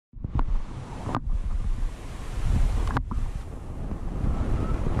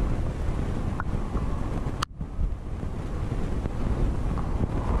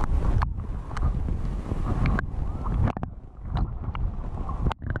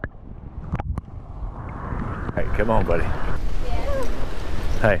right, come on, buddy.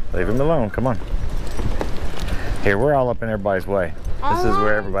 Hey, leave him alone. Come on. Here, we're all up in everybody's way. This is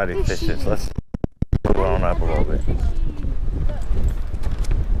where everybody fishes. Let's move on up a little bit.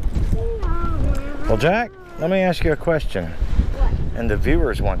 Well, Jack, let me ask you a question. What? And the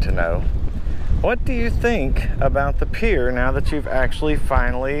viewers want to know, what do you think about the pier now that you've actually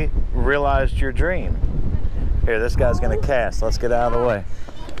finally realized your dream? Here, this guy's gonna cast. Let's get out of the way.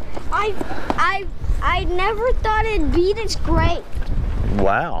 I never thought it'd be this great.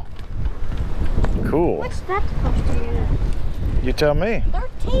 Wow. Cool. What's that supposed to mean? You tell me.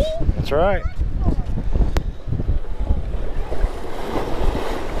 13? That's right.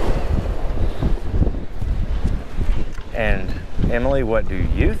 And Emily, what do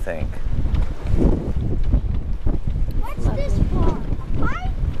you think? What's this for?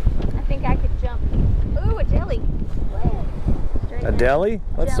 I think I could jump. Ooh, a jelly. Where? A deli?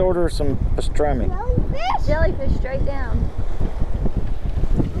 Let's Jelly. order some pastrami. Jellyfish? Jellyfish straight down.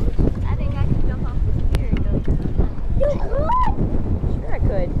 I think I could jump off this pier and go. You could? Sure I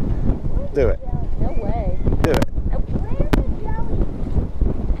could. Do it. No way. Do it.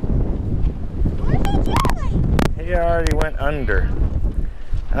 Where's the jelly? He already went under.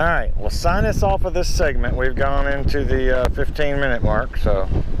 All right, well, sign us off of this segment. We've gone into the 15-minute mark, so.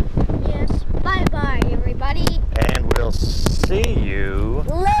 Yes. Bye-bye, everybody. And we'll see you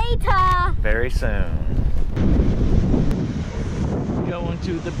Later. very soon. Going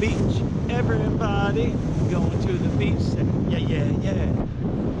to the beach, everybody. Going to the beach. Yeah, yeah, yeah.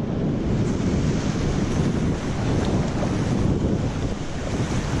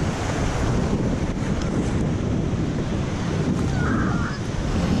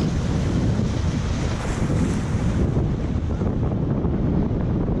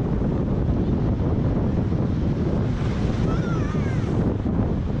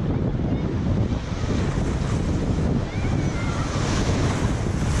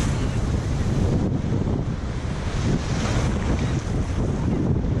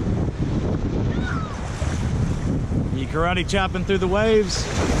 Karate chopping through the waves.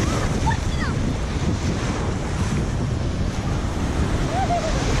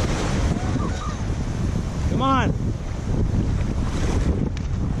 Come on.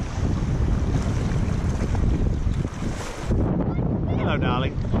 Hello,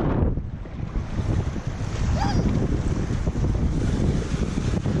 Dolly.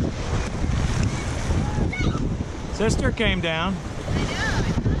 Sister came down. I know, I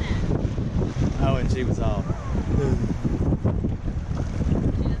saw that. Oh, and she was off. She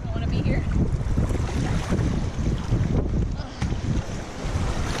doesn't want to be here.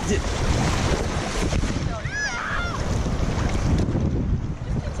 Just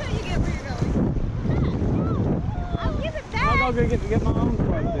until you get where you're going. I'll give it back. I'll go get my own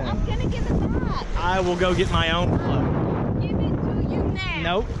float then. I'm gonna give it back. I will go get my own float. Give it to you now.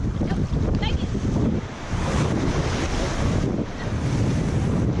 Nope. Nope. Take it.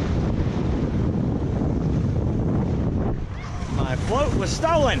 My float was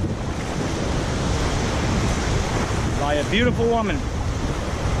stolen by a beautiful woman.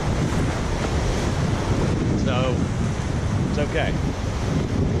 So, it's okay.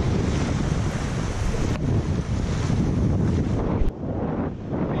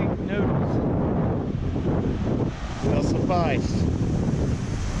 Pink noodles will suffice.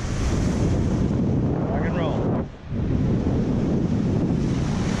 Rock and roll.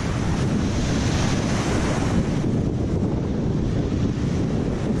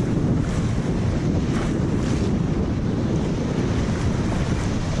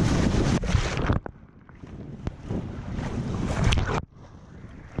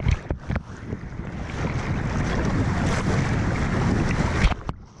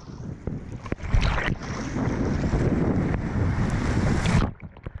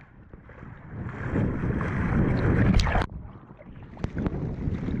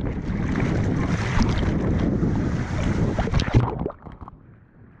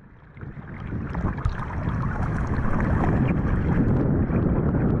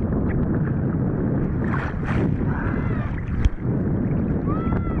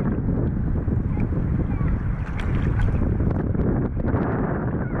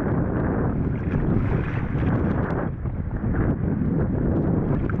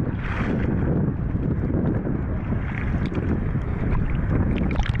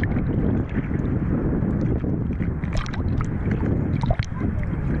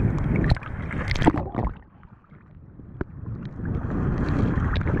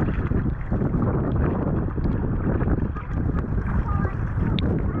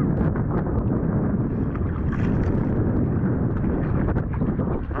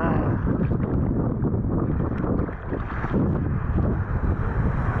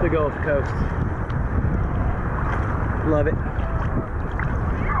 Gulf Coast. Love it.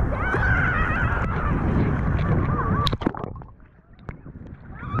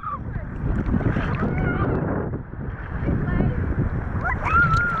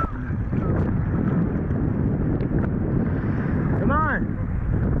 Come on.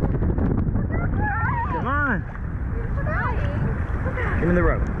 Come on. Give me the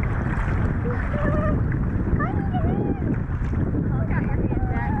rope.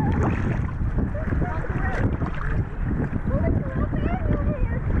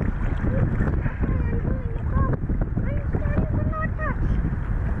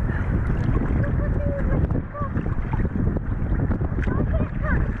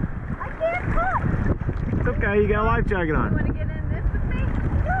 It's okay, you got a life jacket on. You want to get in this with me?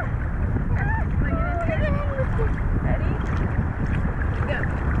 Sure. Get in with me. Ready? Go.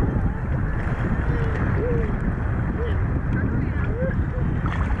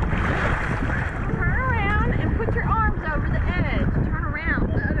 Turn around and put your arms over the edge. Turn around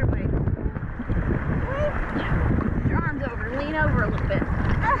the other way. Yeah. Put your arms over. Lean over a little bit.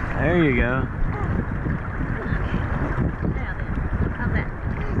 There you go. Now then. How's that?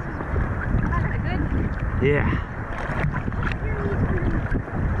 Is that good? Yeah.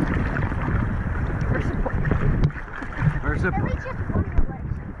 For support. For support. Just one of your legs.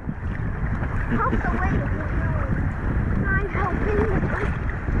 Help the weight. I'm helping.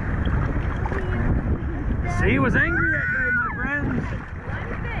 Sea was angry that day, my friends. One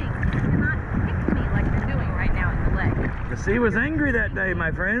thing. Do not kick me like you're doing right now in the leg. The sea was angry that day,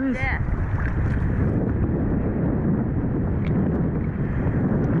 my friends. Yeah.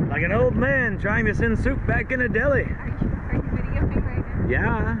 Like an old man trying to send soup back in a deli. Are you videoing right now?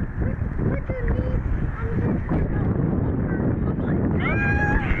 Yeah. What do you mean?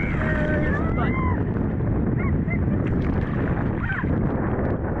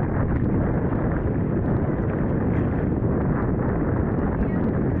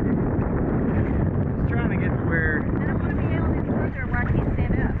 Just trying to get to where I don't want to be able any further where I can't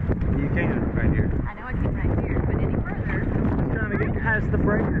stand up. you can right here. I know I can right here, but any further, Just trying to get past the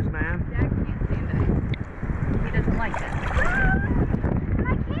breakers, man. Jack can't stand it. He doesn't like that.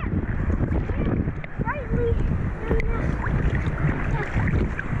 I can't. Rightly.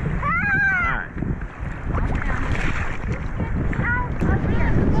 Alright. Out of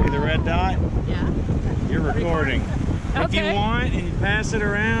here. See the red dot? Yeah. You're recording. If you Okay. want, and you pass it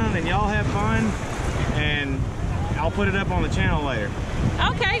around, and y'all have fun, and I'll put it up on the channel later.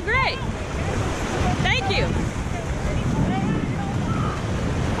 Okay, great. Thank you.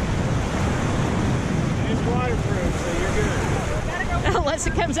 It's waterproof, so you're good. Unless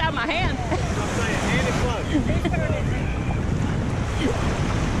it comes out of my hand. I'm saying, hand it close.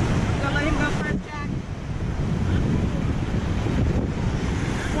 Gonna let him go first, Jack?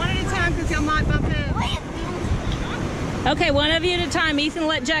 One at a time, because y'all might bump in. Okay, one of you at a time. Ethan,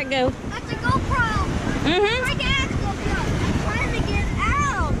 let Jack go. That's a GoPro. Mm-hmm. My dad's GoPro. I'm trying to get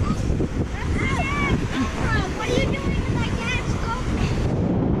out. That's my dad's GoPro. What are you doing with my dad's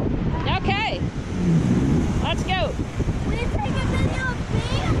GoPro? Okay. Let's go. Will you take a video of me?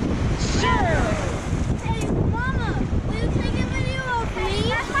 Sure. Hey, Mama, will you take a video of me?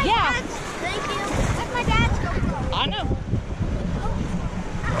 That's my Yeah. dad's. Thank you. That's my dad's GoPro. I know.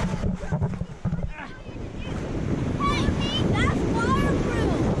 Hey, that's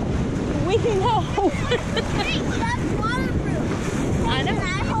waterproof. We know. Hey, that's waterproof. I know. Can I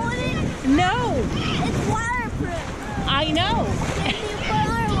hold it? No. It's waterproof. I know. Can you put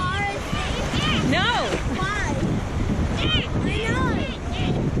on water? No. Why? I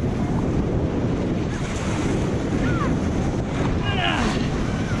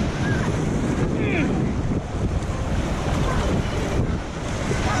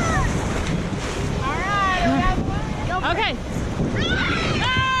know. Okay.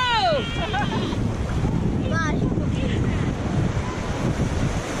 No! Bye.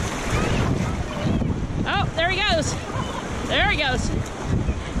 Oh, there he goes. There he goes.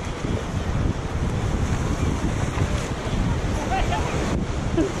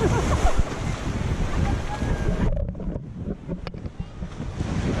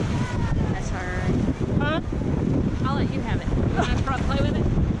 That's all right. Huh? I'll let you have it. You want to play with it?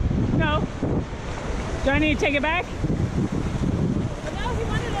 No. Do I need to take it back? No, he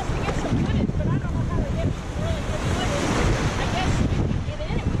wanted us to get some footage, but I don't know how to get really good footage. I guess you can get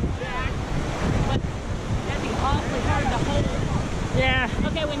in it with Jack, but that'd be awfully hard to hold. Yeah.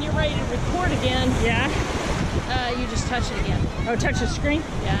 Okay, when you're ready to record again, Yeah? you just touch it again. Oh, touch the screen?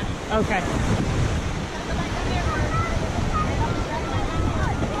 Yeah. Okay.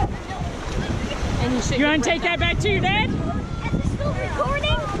 And you should You get want to red take that dot. back to your dad? Is it still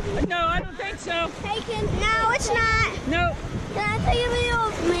recording? No, I don't think so. Taken. No, it's not. No. Can I take a video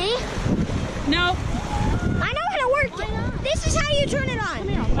of me? No. I know how to work it. This is how you turn it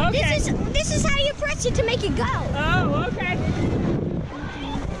on. Okay. This is how you press it to make it go. Oh, okay.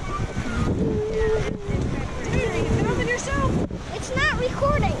 Dude, are you filming yourself? It's not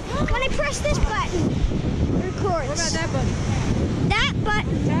recording. When I press this button, it records. What about that button? That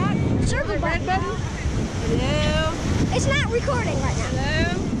button. That? Circle The red button. button? Hello? It's not recording right now.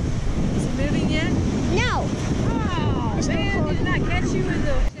 Hello? Is it moving yet? No, Oh, It's man, recording. did not catch you in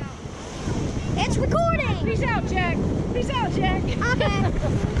the... it's recording. Peace out, Jack. Peace out, Jack. Okay.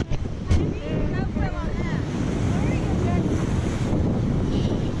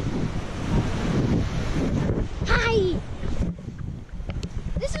 Hi.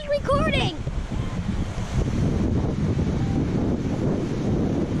 This is recording.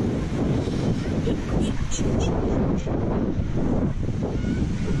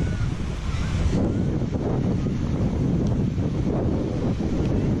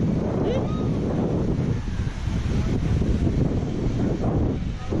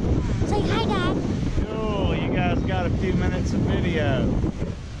 Say hi, Dad. Cool, you guys got a few minutes of video.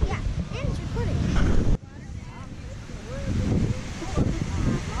 Yeah, and it's recording.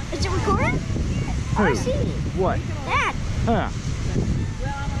 Is it recording? Oh, I see. What? Dad. Huh?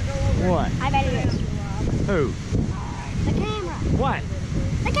 What? I bet it is. Who? The camera. What?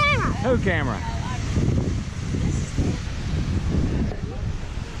 The camera. Who camera?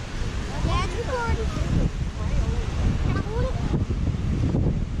 Yeah, it's recording. Can I hold it?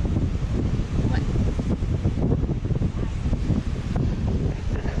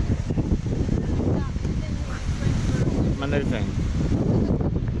 My new thing.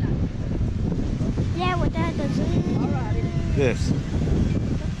 Yeah, what Dad does. This.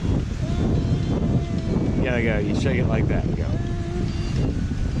 You gotta go. You shake it like that. Go.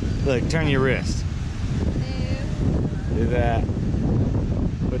 Look, turn your wrist. Do that.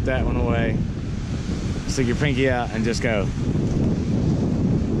 Put that one away. Stick your pinky out and just go.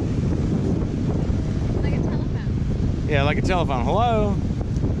 Like a telephone. Yeah, like a telephone. Hello?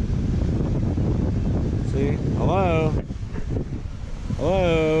 See? Hello?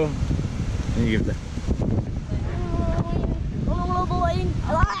 Hello? And you give that.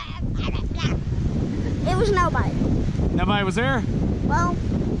 It was nobody. Nobody was there? Well,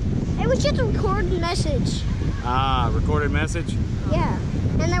 it was just a recorded message. Ah, recorded message? Yeah.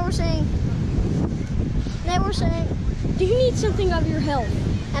 And they were saying, do you need something of your health?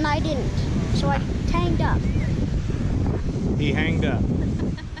 And I didn't. So I hanged up. He hanged up.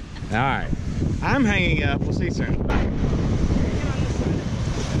 All right. I'm hanging up. We'll see you soon. Bye.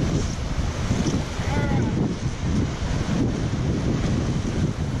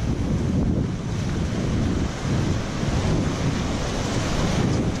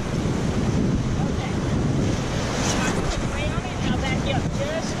 Now back up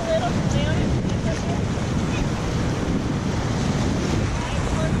just a little. Down it. Nice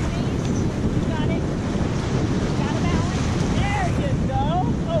work, please. You got it. Got a balance. There you go.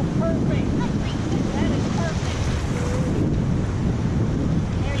 Oh, perfect. That is perfect.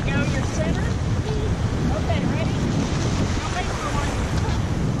 There you go. You're centered. Okay, ready? I'll wait for one.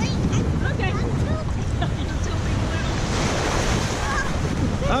 Okay. You're tilting a little.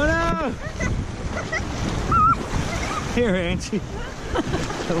 Oh no! Here, Angie.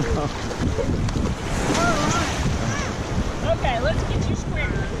 Come on. Okay, let's get you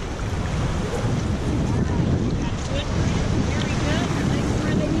squared. That's good. Very good. Your legs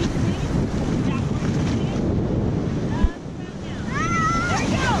where they need to be. Got one in. There you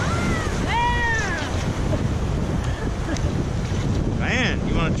go. There. Man,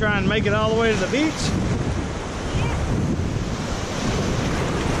 you want to try and make it all the way to the beach?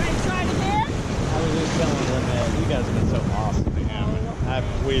 Ready to try it again? I was just telling them that you guys have been so awesome.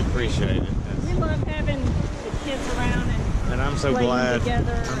 We appreciate it. We love having the kids around and And I'm so playing glad.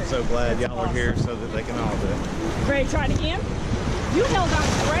 together. I'm so glad y'all are Awesome. here so that they can all do it. Ready to try it again? You held on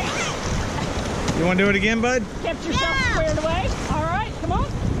great. You want to do it again, bud? Kept yourself squared away. All right, come on.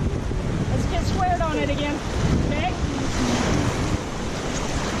 Let's get squared on it again. Okay?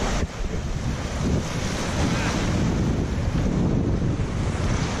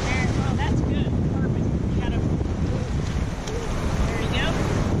 There, well, that's good. Perfect. You gotta... There you go.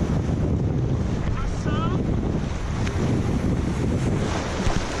 Awesome.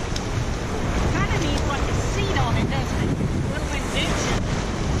 Kind of needs like a seat on it, doesn't it? A little indentation.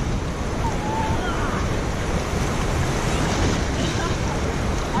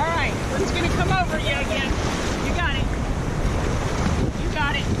 All right, it's gonna come over you again.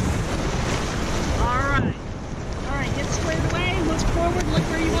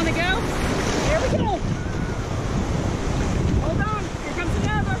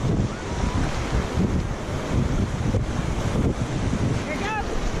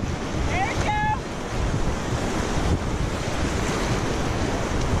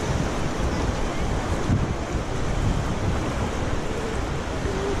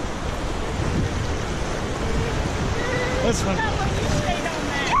 This one. How long you stayed on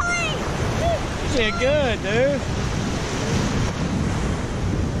that? You did good, dude.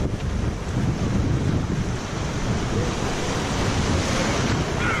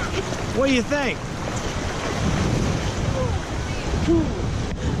 What do you think?